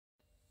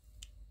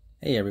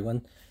Hey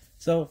everyone.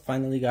 So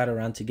finally got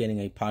around to getting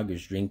a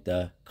poggers drink,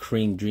 the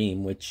Cream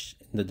Dream, which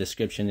in the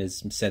description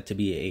is said to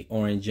be a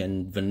orange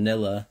and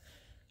vanilla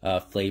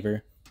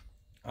flavor.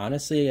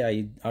 Honestly,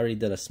 I already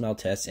did a smell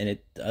test and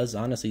it does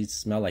honestly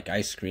smell like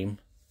ice cream.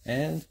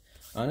 And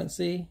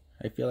honestly,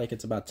 I feel like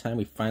it's about time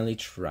we finally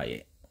try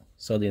it.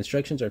 So the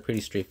instructions are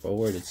pretty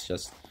straightforward. It's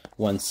just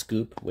one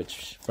scoop,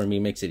 which for me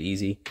makes it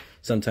easy.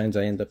 Sometimes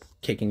I end up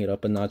kicking it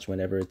up a notch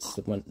whenever it's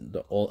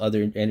the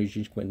other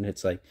energy, when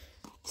it's like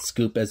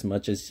scoop as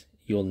much as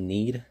you'll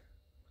need.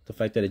 The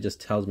fact that it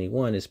just tells me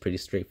one is pretty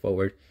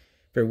straightforward.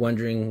 If you're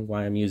wondering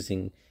why I'm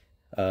using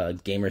a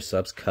Gamer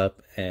Subs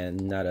cup and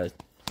not a,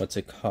 what's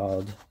it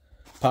called,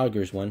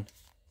 Poggers one,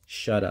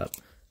 shut up.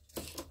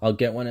 I'll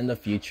get one in the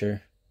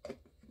future.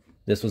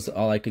 This was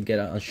all I could get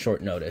on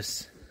short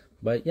notice.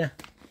 But yeah,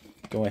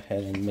 go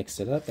ahead and mix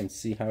it up and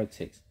see how it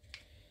tastes.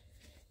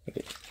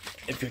 Okay.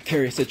 If you're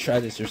curious to try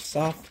this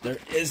yourself, there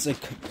is a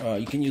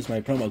you can use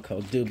my promo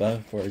code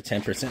DUBA for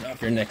 10%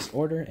 off your next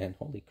order. And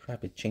holy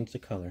crap, it changed the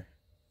color.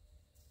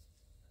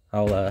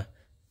 I'll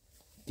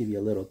give you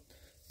a little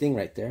thing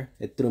right there.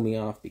 It threw me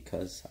off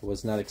because I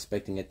was not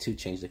expecting it to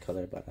change the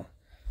color, but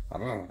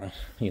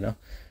you know.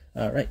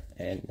 All right,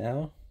 and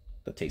now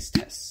the taste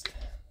test.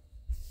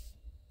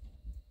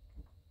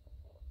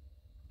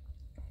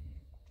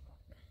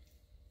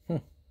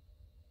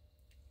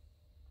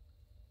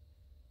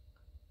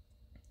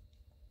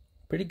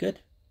 Pretty good.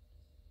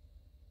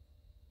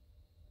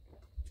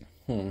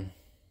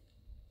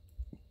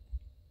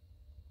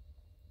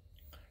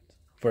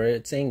 For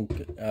it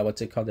saying,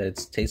 what's it called, that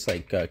it tastes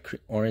like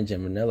orange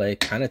and vanilla, it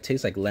kind of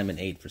tastes like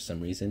lemonade for some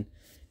reason.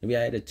 Maybe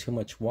I added too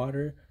much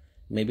water.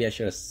 Maybe I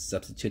should have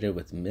substituted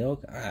with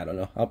milk. I don't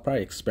know. I'll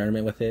probably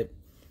experiment with it.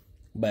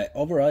 But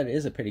overall, it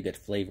is a pretty good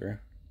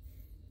flavor.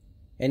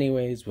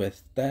 Anyways,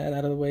 with that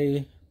out of the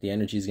way, the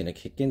energy is going to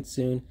kick in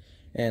soon.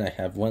 And I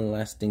have one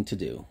last thing to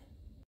do.